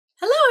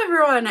Hello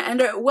everyone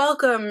and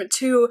welcome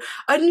to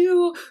a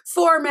new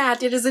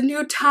format. It is a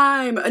new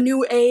time, a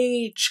new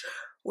age.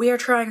 We are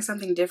trying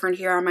something different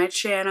here on my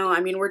channel. I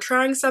mean, we're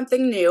trying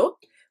something new.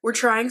 We're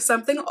trying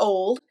something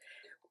old.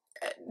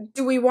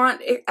 Do we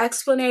want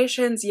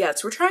explanations?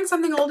 Yes, we're trying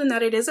something old in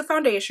that it is a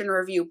foundation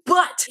review,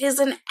 but it is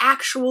an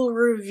actual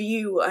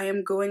review. I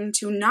am going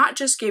to not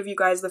just give you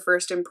guys the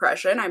first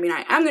impression. I mean,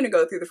 I am going to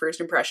go through the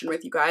first impression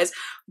with you guys,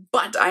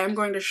 but I am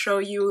going to show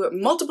you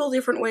multiple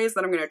different ways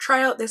that I'm going to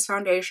try out this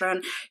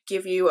foundation,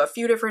 give you a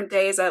few different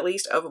days at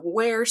least of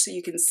wear so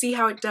you can see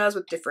how it does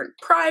with different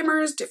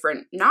primers,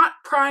 different not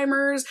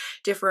primers,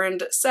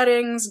 different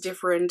settings,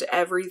 different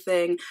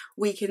everything.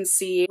 We can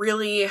see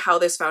really how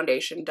this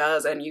foundation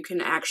does, and you can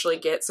actually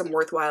get some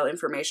worthwhile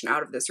information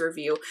out of this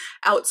review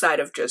outside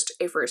of just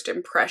a first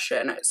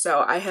impression.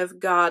 So I have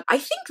got, I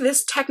think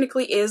this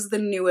technically is the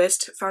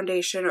newest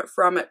foundation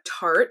from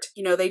Tarte.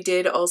 You know, they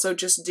did also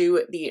just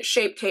do the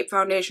Shape Tape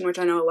foundation, which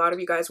I know a lot of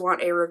you guys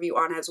want a review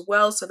on as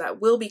well, so that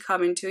will be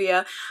coming to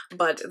you,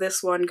 but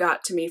this one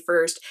got to me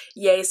first.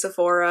 Yay,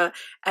 Sephora,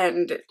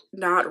 and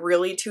not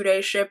really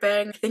 2-day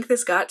shipping. I think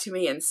this got to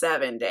me in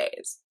 7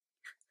 days.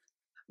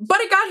 But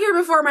it got here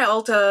before my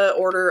Ulta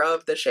order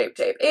of the Shape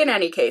Tape. In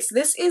any case,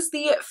 this is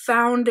the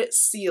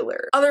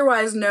FOUNDcealer,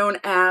 otherwise known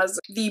as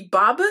the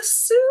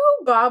babassu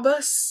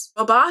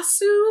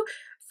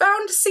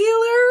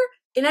FOUNDcealer.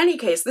 In any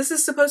case, this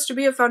is supposed to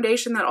be a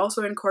foundation that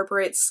also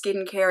incorporates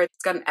skincare.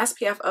 It's got an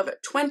SPF of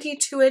 20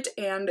 to it,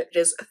 and it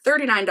is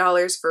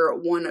 $39 for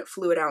 1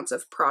 fluid ounce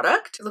of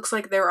product. It looks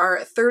like there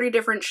are 30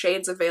 different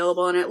shades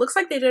available, and it looks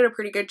like they did a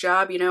pretty good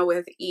job, you know,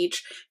 with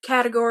each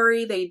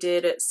category. They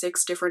did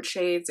 6 different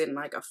shades in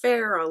like a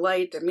fair, a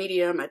light, a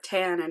medium, a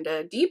tan, and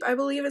a deep, I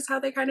believe is how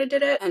they kind of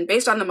did it. And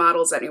based on the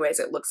models anyways,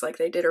 it looks like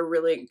they did a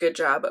really good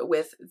job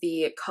with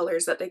the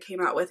colors that they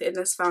came out with in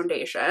this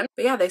foundation.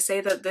 But yeah, they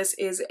say that this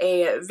is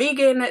a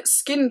vegan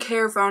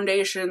skincare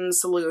foundation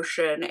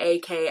solution,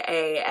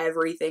 aka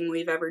everything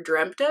we've ever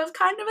dreamt of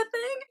kind of a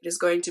thing. It is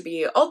going to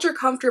be ultra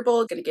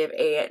comfortable, going to give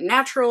a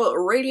natural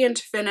radiant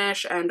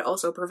finish, and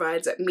also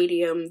provides a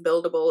medium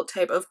buildable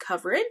type of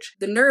coverage.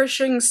 The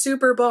nourishing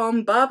super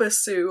balm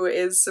babassu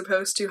is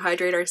supposed to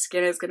hydrate our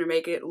skin. It's going to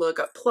make it look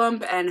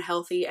plump and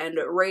healthy and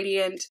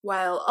radiant,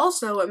 while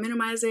also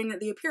minimizing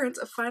the appearance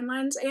of fine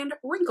lines and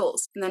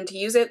wrinkles. And then to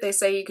use it, they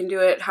say you can do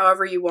it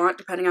however you want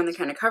depending on the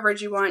kind of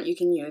coverage you want. You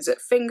can use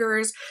it fingers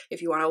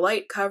if you want a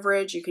light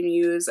coverage, you can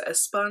use a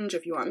sponge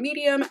if you want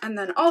medium, and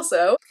then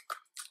also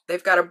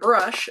they've got a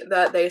brush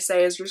that they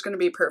say is just going to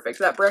be perfect.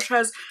 That brush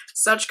has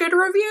such good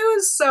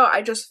reviews, so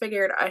I just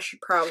figured I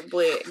should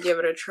probably give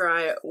it a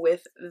try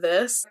with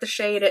this. The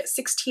shade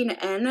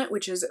 16N,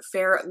 which is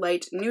Fair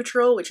Light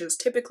Neutral, which is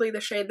typically the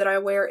shade that I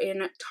wear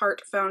in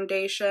Tarte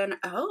foundation.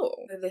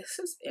 Oh, this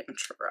is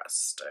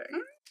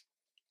interesting.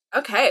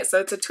 Okay, so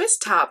it's a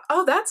twist top.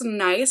 Oh, that's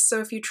nice. So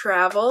if you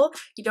travel,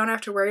 you don't have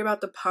to worry about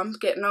the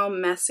pump getting all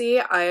messy.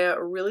 I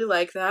really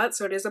like that.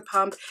 So it is a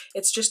pump.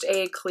 It's just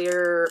a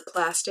clear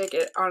plastic.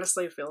 It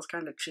honestly feels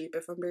kind of cheap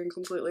if I'm being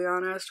completely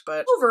honest,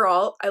 but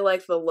overall, I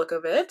like the look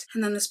of it.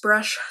 And then this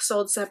brush,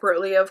 sold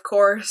separately, of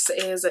course,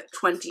 is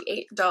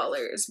 $28.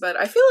 But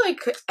I feel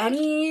like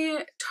any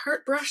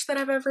Tarte brush that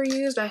I've ever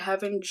used, I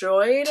have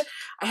enjoyed.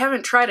 I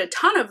haven't tried a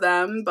ton of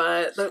them,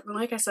 but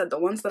like I said, the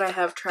ones that I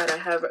have tried, I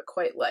have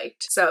quite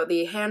liked. So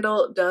the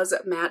handle does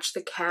match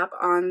the cap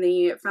on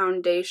the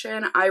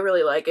foundation. I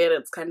really like it.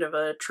 It's kind of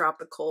a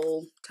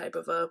tropical type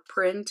of a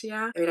print,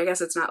 yeah. I mean, I guess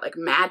it's not like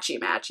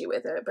matchy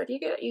with it, but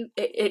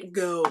it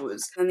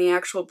goes. And the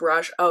actual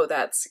brush, oh,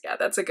 that's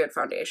a good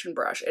foundation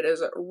brush. It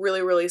is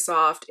really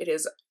soft. It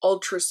is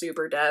ultra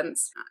super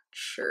dense. Not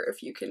sure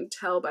if you can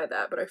tell by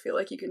that, but I feel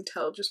like you can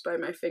tell just by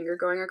my finger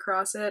going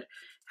across it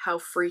how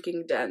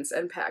freaking dense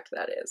and packed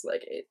that is.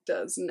 Like, it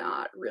does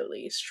not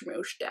really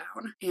smoosh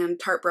down. And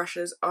Tarte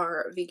brushes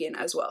are vegan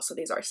as well, so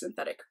these are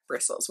synthetic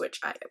bristles,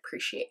 which I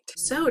appreciate.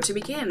 So to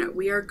begin,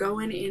 we are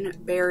going in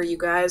bare, you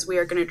guys. We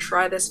are going to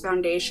try this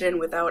foundation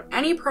without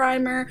any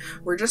primer.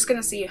 We're just going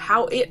to see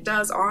how it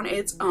does on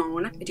its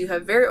own. I do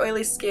have very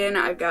oily skin.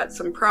 I've got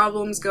some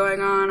problems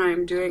going on.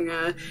 I'm doing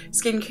a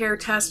skincare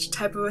test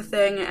type of a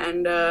thing,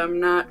 and I'm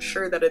not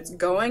sure that it's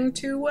going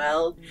too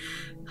well.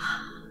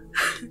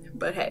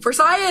 But hey, for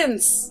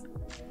science!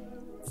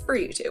 For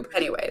YouTube.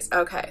 Anyways,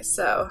 okay,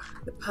 so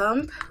the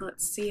pump,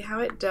 let's see how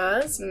it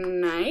does.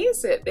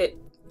 Nice, it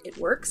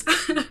works.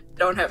 I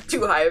don't have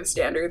too high of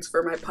standards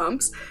for my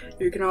pumps.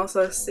 You can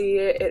also see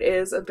it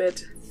is a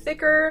bit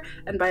thicker,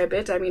 and by a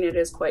bit I mean it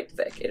is quite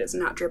thick. It is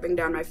not dripping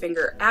down my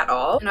finger at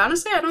all, and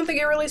honestly I don't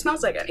think it really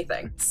smells like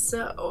anything.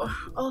 So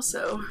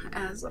also,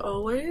 as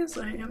always,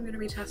 I am going to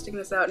be testing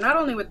this out not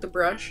only with the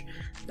brush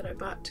that I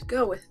bought to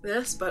go with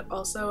this, but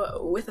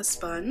also with a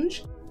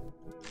sponge.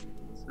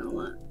 So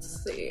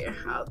let's see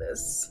how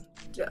this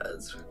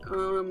does.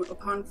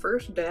 Upon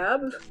first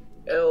dab,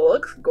 it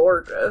looks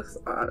gorgeous,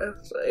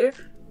 honestly.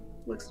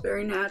 Looks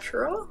very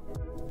natural.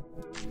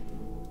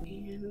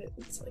 And it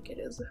looks like it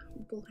is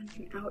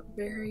blending out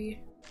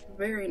very,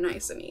 very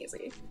nice and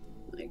easy.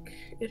 Like,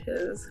 it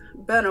has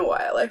been a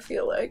while, I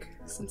feel like,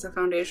 since a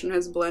foundation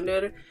has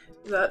blended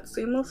that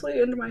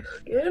seamlessly into my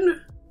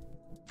skin.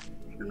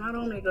 And not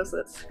only does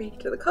that speak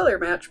to the color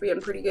match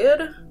being pretty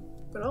good,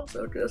 but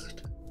also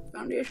just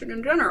foundation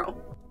in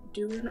general.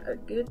 Doing a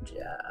good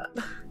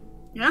job.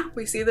 Yeah,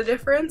 we see the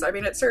difference. I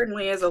mean, it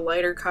certainly is a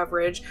lighter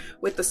coverage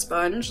with the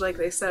sponge like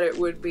they said it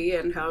would be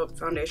and how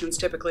foundations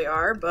typically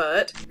are,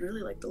 but I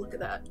really like the look of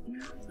that.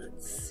 Now,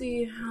 let's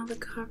see how the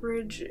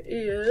coverage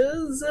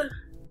is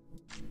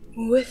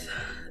with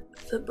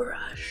the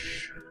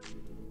brush.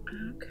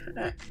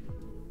 Okay.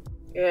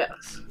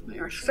 Yes, we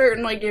are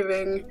certainly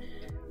giving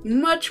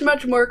much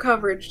more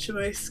coverage to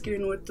my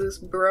skin with this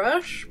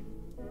brush.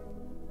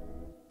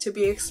 To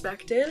be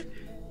expected.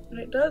 And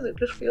it does, it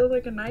just feels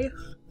like a nice,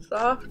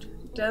 soft,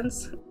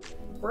 dense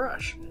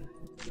brush.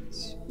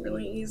 It's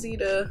really easy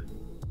to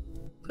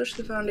push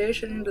the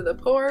foundation into the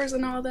pores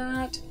and all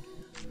that.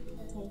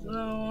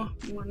 Although,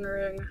 I'm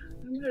wondering, I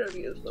might have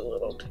used a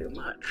little too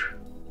much.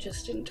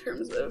 Just in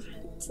terms of,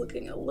 it's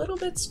looking a little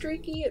bit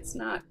streaky. It's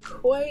not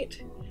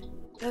quite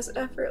as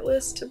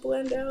effortless to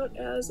blend out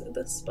as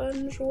the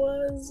sponge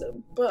was,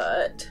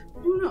 but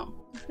I don't know.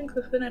 I think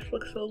the finish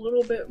looks a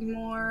little bit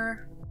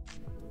more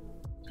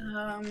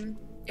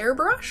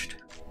airbrushed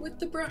with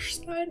the brush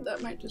side.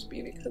 That might just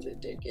be because it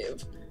did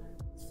give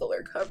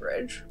fuller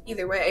coverage.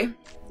 Either way,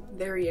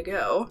 there you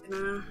go. I'm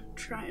gonna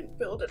try and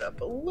build it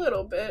up a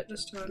little bit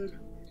just on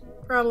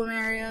problem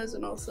areas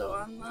and also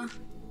on the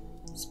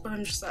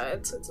sponge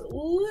side so it's a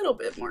little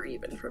bit more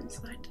even from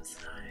side to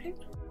side.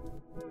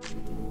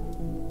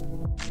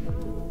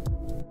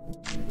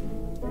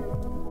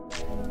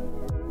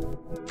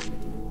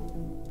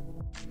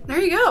 There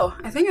you go.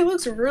 I think it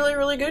looks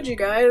really good, you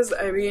guys.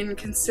 I mean,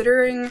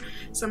 considering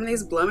some of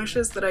these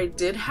blemishes that I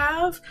did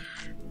have,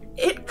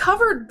 it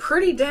covered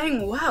pretty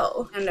dang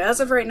well. And as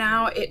of right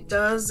now, it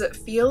does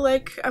feel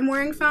like I'm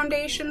wearing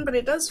foundation, but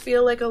it does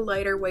feel like a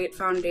lighter weight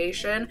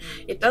foundation.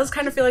 It does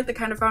kind of feel like the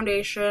kind of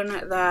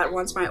foundation that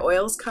once my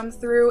oils come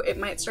through, it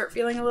might start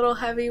feeling a little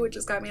heavy, which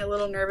has got me a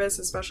little nervous,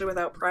 especially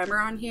without primer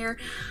on here.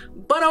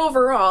 But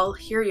overall,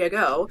 here you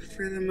go.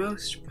 For the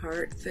most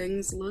part,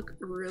 things look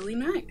really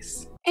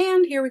nice.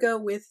 And here we go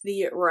with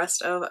the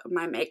rest of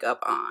my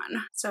makeup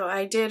on. So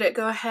I did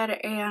go ahead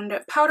and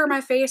powder my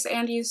face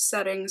and use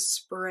setting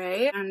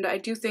spray, and I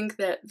do think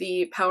that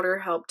the powder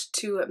helped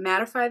to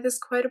mattify this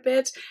quite a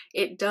bit.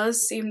 It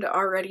does seem to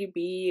already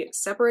be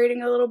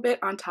separating a little bit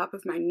on top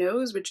of my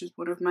nose, which is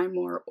one of my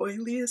more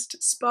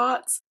oiliest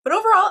spots. But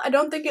overall, I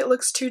don't think it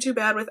looks too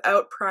bad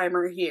without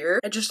primer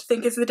here. I just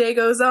think as the day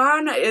goes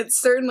on,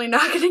 it's certainly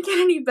not going to get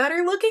any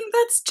better looking.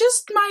 That's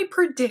just my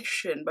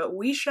prediction, but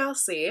we shall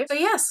see. So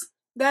yes,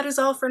 that is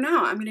all for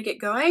now. I'm gonna get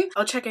going.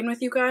 I'll check in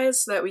with you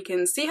guys so that we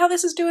can see how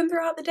this is doing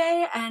throughout the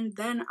day, and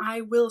then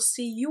I will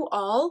see you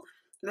all,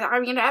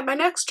 at my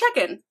next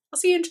check-in. I'll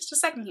see you in just a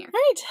second here.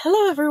 Alright,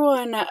 hello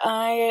everyone.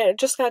 I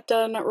just got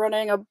done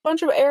running a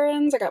bunch of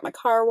errands. I got my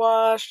car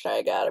washed,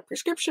 I got a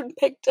prescription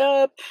picked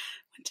up,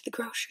 went to the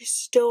grocery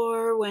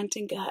store, went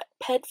and got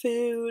pet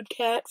food,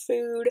 cat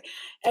food,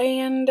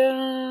 and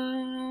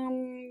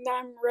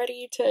I'm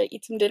ready to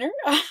eat some dinner.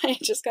 I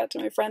just got to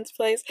my friend's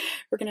place.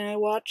 We're gonna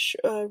watch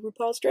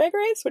RuPaul's Drag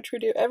Race, which we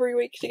do every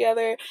week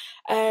together,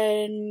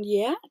 and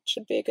yeah, it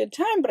should be a good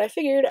time, but I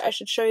figured I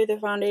should show you the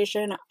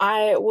foundation.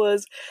 I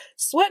was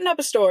sweating up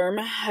a storm.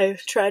 I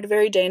tried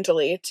very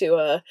daintily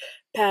to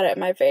pat at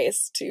my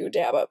face to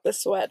dab up the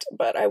sweat,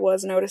 but I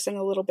was noticing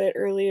a little bit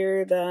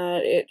earlier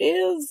that it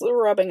is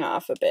rubbing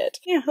off a bit.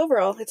 Yeah,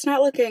 overall, it's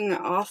not looking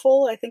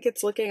awful. I think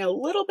it's looking a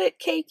little bit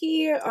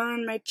cakey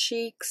on my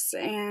cheeks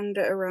and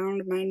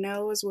around my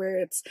nose where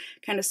it's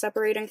kind of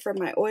separating from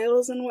my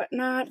oils and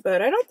whatnot,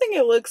 but I don't think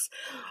it looks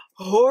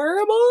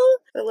horrible.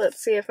 But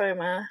let's see if I'm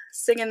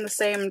singing the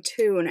same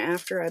tune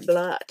after I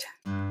blot.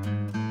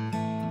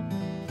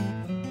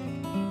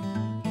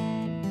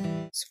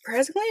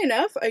 Surprisingly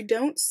enough, I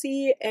don't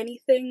see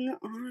anything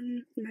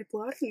on my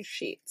blotting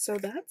sheet, so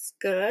that's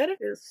good.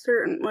 It's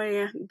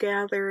certainly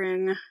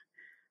gathering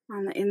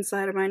on the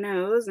inside of my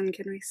nose, and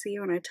can we see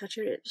when I touch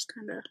it, it just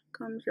kind of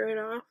comes right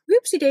off.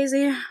 Whoopsie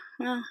daisy.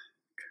 Well,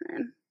 try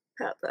and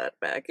pat that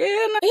back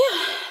in. But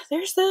yeah,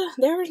 there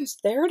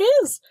it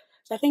is.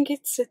 I think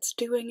it's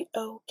doing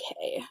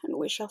okay, and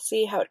we shall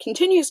see how it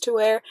continues to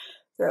wear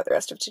throughout the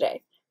rest of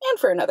today, and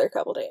for another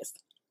couple days.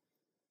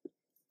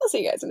 I'll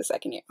see you guys in a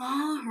second here.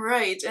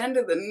 Alright, end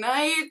of the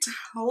night.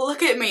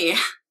 Look at me.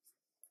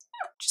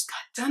 Just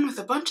got done with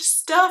a bunch of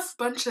stuff,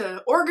 bunch of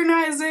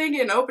organizing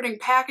and opening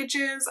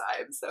packages.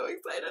 I'm so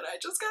excited. I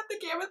just got the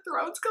Game of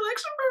Thrones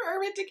collection from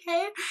Urban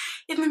Decay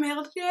in the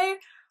mail today.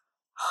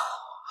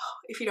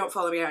 If you don't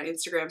follow me on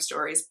Instagram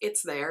stories,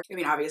 it's there. I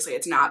mean, obviously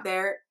it's not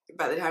there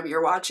by the time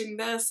you're watching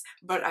this,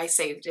 but I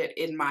saved it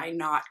in my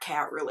not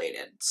cat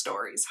related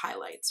stories,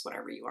 highlights,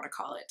 whatever you want to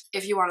call it.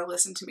 If you want to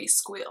listen to me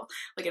squeal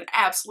like an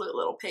absolute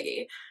little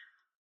piggy.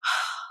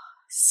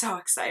 So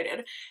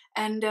excited.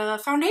 And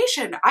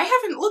foundation, I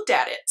haven't looked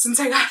at it since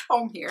I got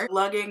home here.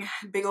 Lugging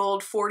a big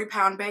old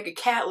 40-pound bag of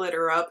cat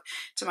litter up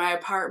to my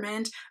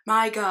apartment.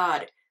 My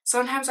God,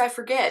 sometimes I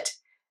forget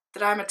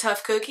that I'm a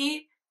tough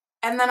cookie.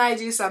 And then I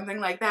do something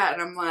like that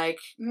and I'm like,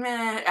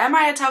 meh, am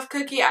I a tough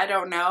cookie? I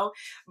don't know.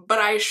 But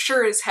I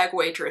sure as heck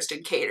waitressed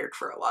and catered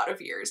for a lot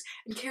of years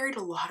and carried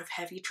a lot of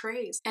heavy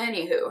trays.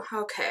 Anywho,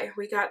 okay,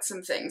 we got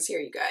some things here,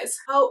 you guys.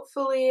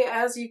 Hopefully,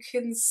 as you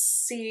can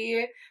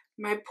see,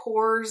 my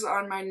pores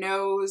on my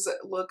nose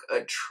look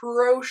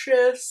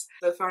atrocious.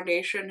 The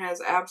foundation has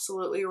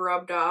absolutely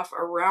rubbed off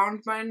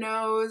around my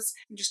nose.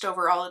 Just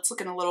overall, it's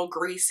looking a little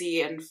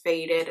greasy and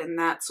faded and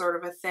that sort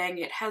of a thing.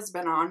 It has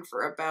been on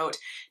for about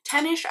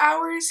 10-ish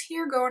hours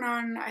here, going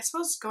on, I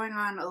suppose going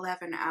on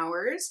 11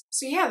 hours.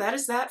 So yeah, that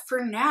is that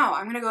for now.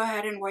 I'm gonna go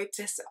ahead and wipe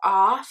this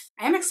off.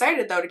 I am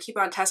excited though to keep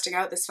on testing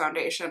out this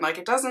foundation. Like,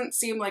 it doesn't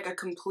seem like a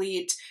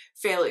complete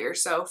failure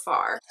so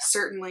far.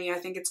 Certainly, I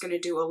think it's gonna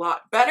do a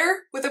lot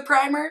better with a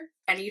primer.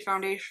 Any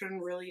foundation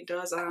really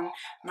does on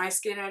my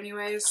skin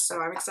anyways, so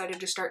I'm excited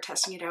to start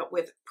testing it out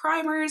with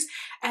primers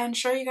and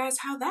show you guys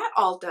how that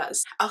all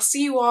does. I'll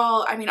see you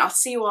all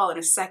in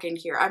a second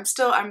here.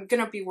 I'm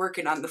gonna be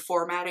working on the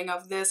formatting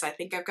of this. I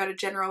think I've got a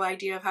general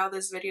idea of how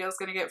this video is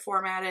gonna get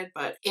formatted,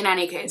 but in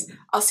any case,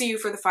 I'll see you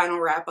for the final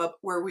wrap up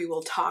where we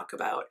will talk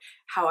about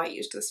how I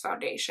used this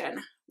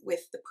foundation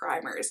with the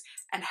primers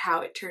and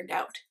how it turned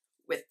out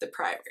with the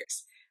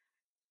primers.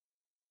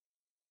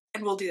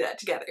 And we'll do that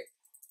together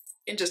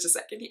in just a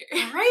second here.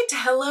 All right,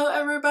 hello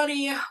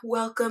everybody.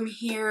 Welcome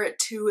here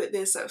to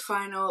this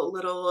final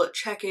little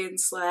check-in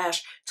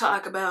slash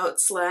talk about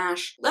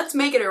slash let's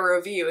make it a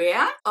review,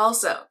 yeah?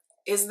 Also,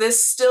 is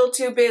this still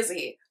too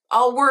busy?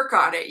 I'll work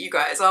on it, you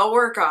guys. I'll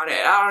work on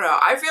it. I don't know.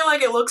 I feel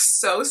like it looks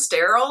so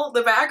sterile,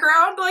 the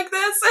background like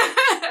this.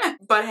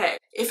 But hey,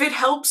 if it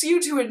helps you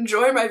to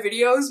enjoy my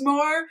videos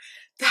more,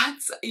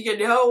 you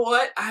know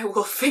what? I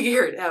will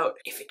figure it out.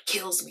 If it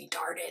kills me,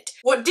 darn it.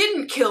 What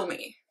didn't kill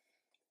me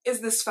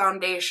is this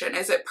foundation.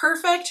 Is it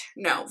perfect?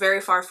 No,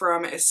 very far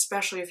from,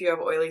 especially if you have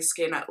oily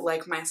skin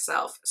like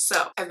myself.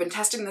 So I've been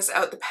testing this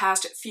out the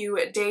past few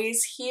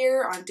days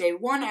here. On day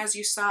 1, as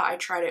you saw, I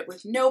tried it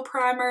with no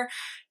primer.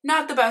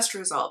 Not the best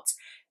results.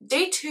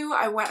 Day 2,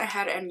 I went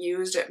ahead and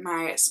used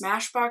my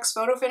Smashbox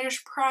Photo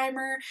Finish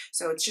primer.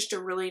 So it's just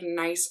a really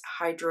nice,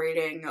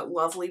 hydrating,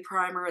 lovely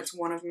primer. It's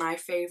one of my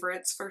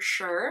favorites for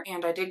sure.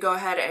 And I did go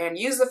ahead and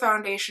use the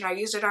foundation. I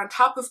used it on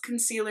top of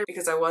concealer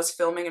because I was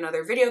filming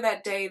another video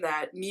that day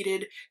that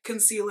needed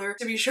concealer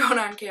to be shown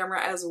on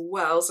camera as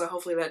well. So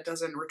hopefully that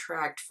doesn't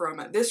retract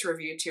from this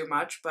review too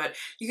much, but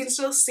you can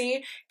still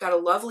see, got a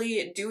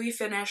lovely dewy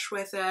finish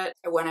with it.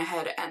 I went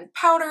ahead and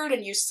powdered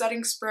and used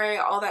setting spray,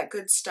 all that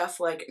good stuff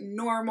like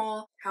normal.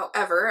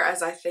 However,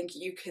 as I think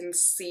you can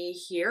see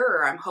here,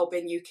 or I'm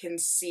hoping you can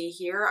see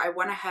here, I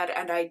went ahead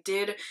and I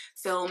did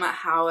film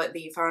how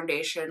the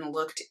foundation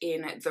looked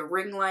in the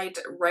ring light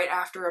right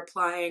after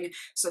applying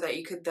so that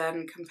you could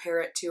then compare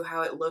it to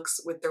how it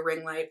looks with the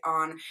ring light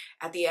on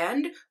at the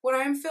end when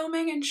I'm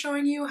filming and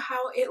showing you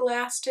how it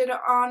lasted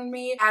on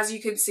me. As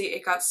you can see,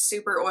 it got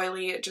super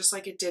oily just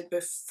like it did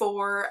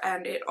before,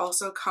 and it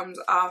also comes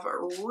off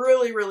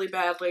really, really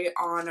badly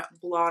on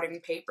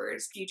blotting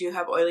papers. If you do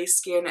have oily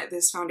skin,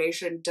 this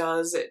foundation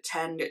does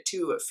tend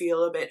to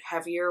feel a bit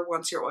heavier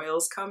once your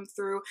oils come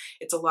through.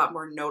 It's a lot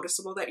more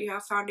noticeable that you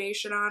have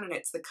foundation on, and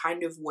it's the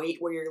kind of weight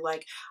where you're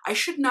like, I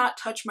should not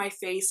touch my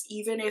face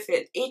even if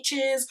it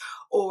itches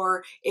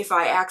or if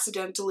I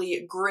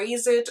accidentally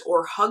graze it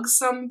or hug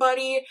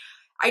somebody.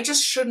 I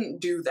just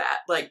shouldn't do that.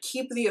 Like,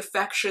 keep the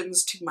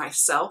affections to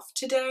myself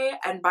today,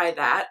 and by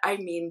that I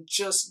mean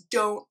just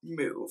don't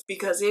move,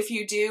 because if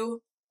you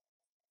do,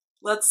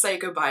 let's say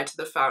goodbye to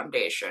the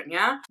foundation,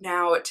 yeah?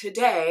 Now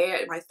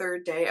today, my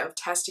 3rd day of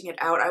testing it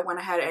out, I went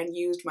ahead and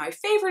used my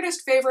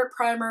favorite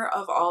primer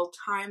of all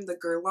time, the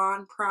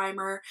Guerlain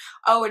primer.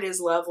 Oh, it is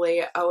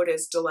lovely. Oh, it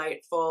is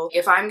delightful.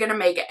 If I'm gonna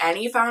make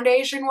any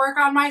foundation work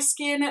on my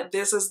skin,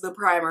 this is the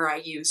primer I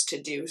use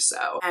to do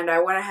so. And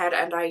I went ahead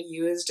and I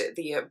used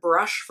the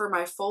brush for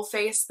my full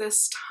face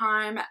this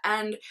time,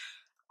 and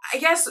I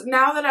guess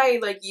now that I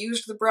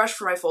used the brush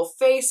for my full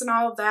face and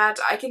all of that,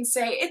 I can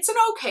say it's an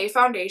okay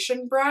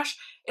foundation brush.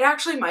 It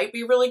actually might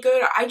be really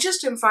good. I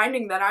just am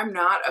finding that I'm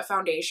not a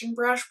foundation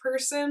brush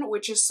person,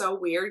 which is so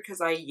weird because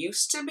I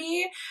used to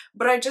be,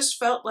 but I just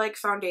felt like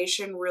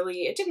foundation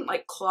really, it didn't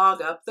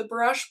clog up the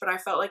brush, but I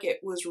felt like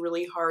it was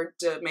really hard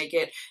to make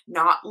it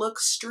not look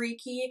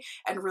streaky,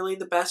 and really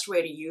the best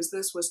way to use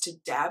this was to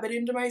dab it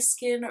into my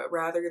skin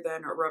rather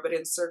than rub it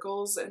in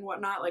circles and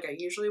whatnot like I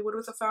usually would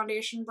with a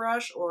foundation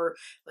brush, or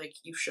like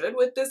you should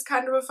with this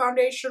kind of a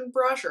foundation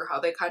brush, or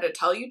how they kind of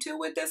tell you to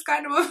with this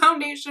kind of a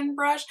foundation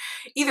brush.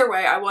 Either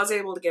way, I was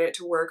able to get it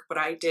to work, but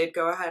I did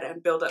go ahead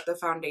and build up the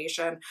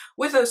foundation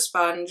with a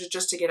sponge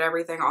just to get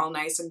everything all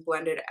nice and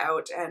blended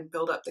out and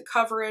build up the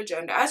coverage.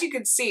 And as you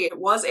can see, it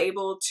was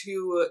able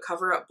to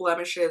cover up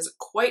blemishes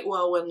quite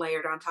well when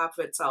layered on top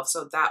of itself,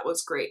 so that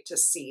was great to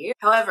see.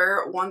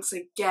 However, once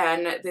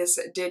again, this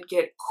did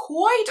get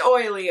quite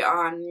oily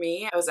on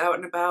me. I was out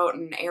and about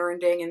and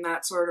erranding and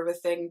that sort of a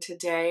thing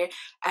today,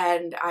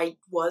 and I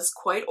was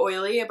quite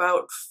oily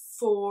about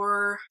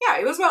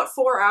it was about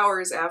 4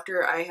 hours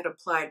after I had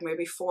applied,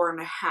 maybe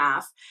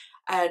 4.5.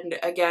 And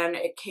again,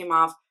 it came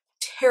off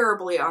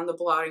terribly on the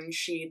blotting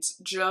sheets,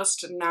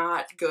 just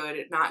not good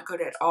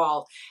at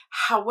all.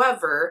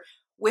 However,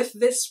 with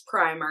this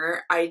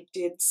primer, I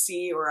did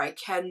see, or I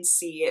can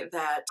see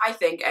that, I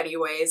think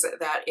anyways,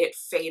 that it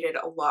faded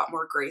a lot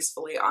more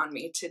gracefully on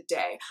me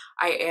today.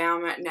 I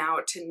am now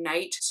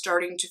tonight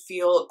starting to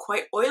feel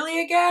quite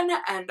oily again,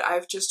 and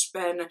I've just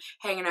been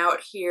hanging out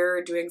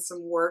here doing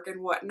some work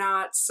and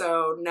whatnot,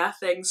 so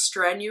nothing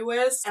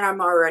strenuous, and I'm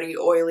already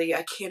oily.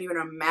 I can't even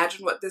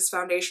imagine what this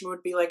foundation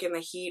would be like in the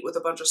heat with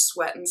a bunch of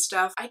sweat and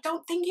stuff. I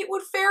don't think it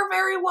would fare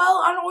very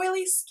well on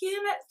oily skin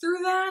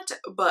through that,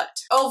 but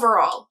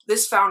overall,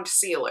 this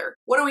foundcealer.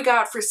 What do we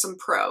got for some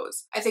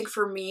pros? I think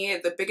for me,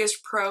 the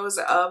biggest pros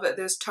of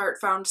this Tarte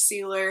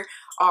foundcealer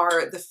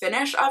are the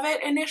finish of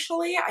it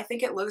initially. I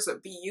think it looks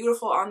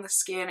beautiful on the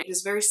skin. It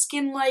is very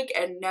skin-like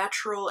and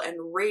natural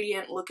and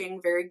radiant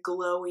looking, very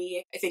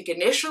glowy. I think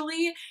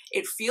initially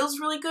it feels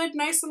really good,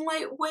 nice and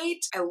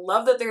lightweight. I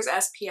love that there's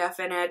SPF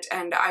in it,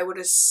 and I would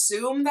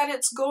assume that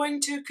it's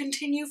going to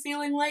continue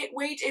feeling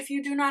lightweight if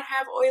you do not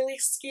have oily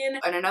skin.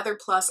 And another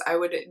plus I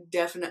would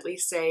definitely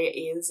say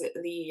is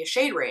the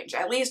shade range.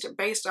 At least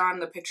based on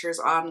the pictures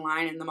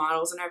online and the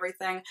models and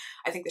everything,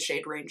 I think the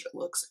shade range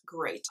looks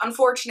great.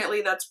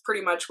 Unfortunately, that's pretty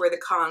much where the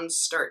cons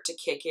start to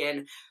kick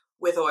in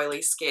with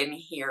oily skin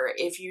here.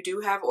 If you do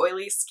have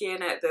oily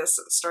skin, this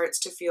starts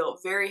to feel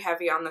very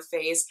heavy on the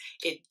face.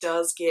 It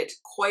does get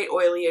quite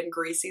oily and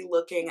greasy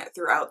looking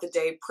throughout the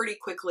day pretty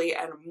quickly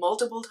and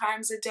multiple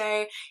times a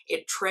day.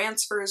 It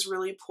transfers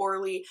really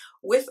poorly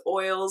with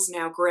oils.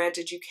 Now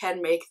granted, you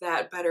can make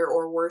that better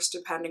or worse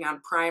depending on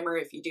primer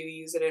if you do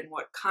use it and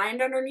what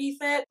kind underneath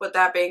it. But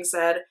that being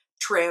said,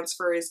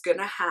 transfer is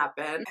gonna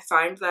happen. I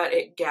find that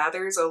it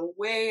gathers a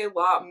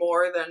lot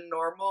more than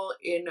normal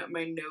in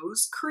my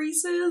nose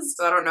creases.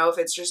 So I don't know if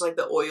it's just like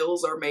the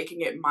oils are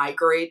making it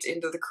migrate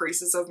into the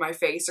creases of my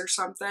face or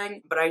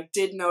something. But I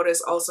did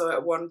notice also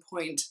at one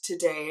point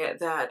today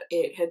that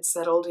it had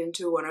settled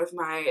into one of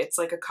my, it's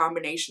like a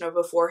combination of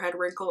a forehead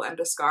wrinkle and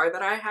a scar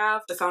that I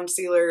have. The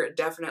foundcealer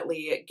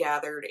definitely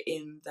gathered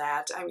in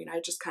that. I mean, I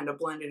just kind of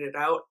blended it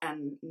out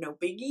and no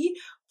biggie.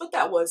 But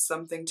that was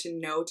something to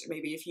note,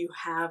 maybe if you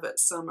have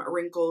some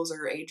wrinkles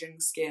or aging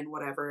skin,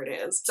 whatever it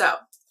is. So,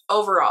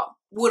 overall,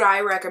 would I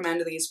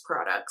recommend these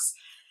products?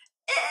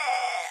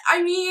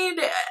 I mean,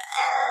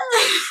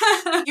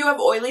 you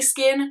have oily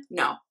skin?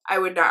 No, I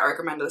would not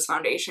recommend this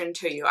foundation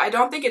to you. I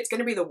don't think it's going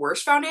to be the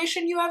worst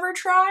foundation you ever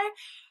try.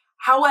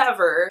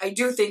 However, I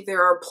do think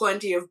there are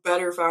plenty of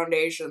better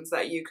foundations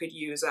that you could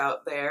use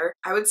out there.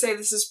 I would say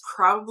this is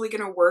probably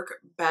going to work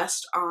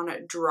best on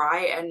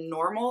dry and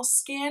normal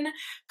skin.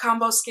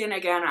 Combo skin,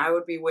 again, I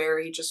would be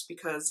wary just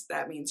because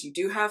that means you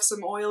do have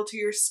some oil to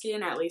your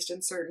skin, at least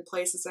in certain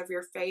places of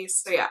your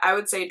face. So yeah, I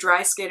would say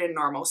dry skin and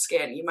normal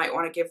skin. You might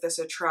want to give this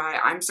a try.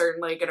 I'm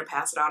certainly going to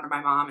pass it on to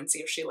my mom and see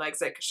if she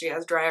likes it because she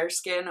has drier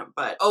skin.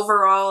 But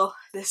overall,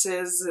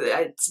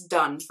 it's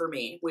done for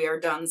me. We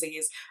are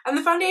donesies. And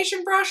the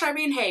foundation brush, I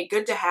mean, hey,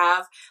 good to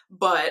have,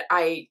 but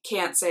I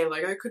can't say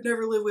like I could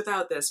never live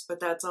without this, but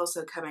that's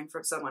also coming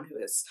from someone who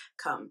has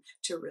come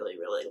to really,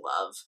 really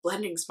love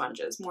blending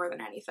sponges more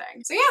than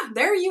anything. So yeah,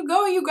 there you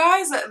go, you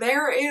guys.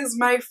 There is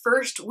my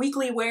first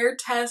weekly wear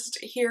test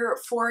here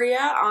for you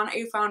on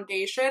a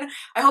foundation.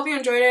 I hope you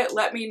enjoyed it.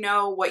 Let me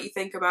know what you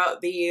think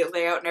about the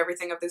layout and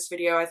everything of this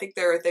video. I think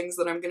there are things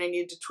that I'm gonna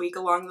need to tweak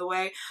along the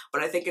way,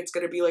 but I think it's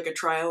gonna be like a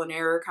trial and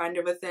error kind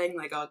of a thing.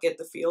 Like I'll get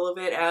the feel of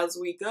it as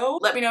we go.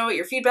 Let me know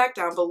your feedback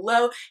down below.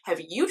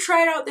 Have you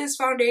tried out this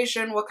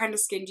foundation? What kind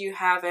of skin do you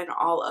have and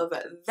all of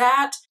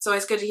that? It's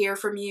always good to hear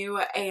from you,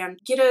 and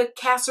get a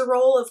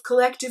casserole of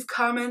collective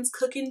comments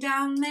cooking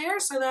down there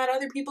so that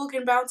other people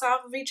can bounce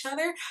off of each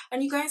other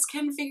and you guys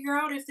can figure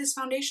out if this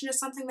foundation is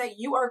something that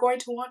you are going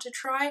to want to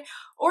try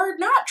or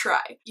not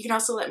try. You can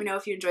also let me know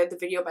if you enjoyed the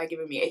video by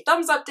giving me a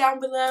thumbs up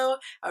down below.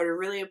 I would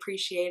really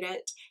appreciate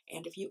it.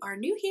 And if you are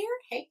new here,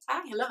 hey,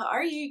 hi, hello, how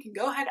are you? You can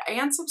go ahead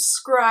and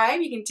subscribe.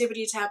 You can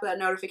tippity tap that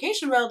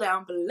notification bell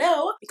down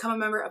below. Become a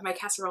member of my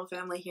casserole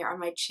family here on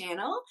my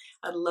channel.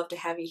 I'd love to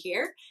have you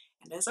here.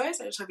 And as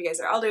always, I just hope you guys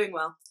are all doing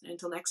well. And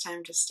until next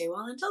time, just stay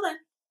well until then.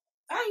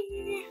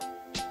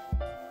 Bye!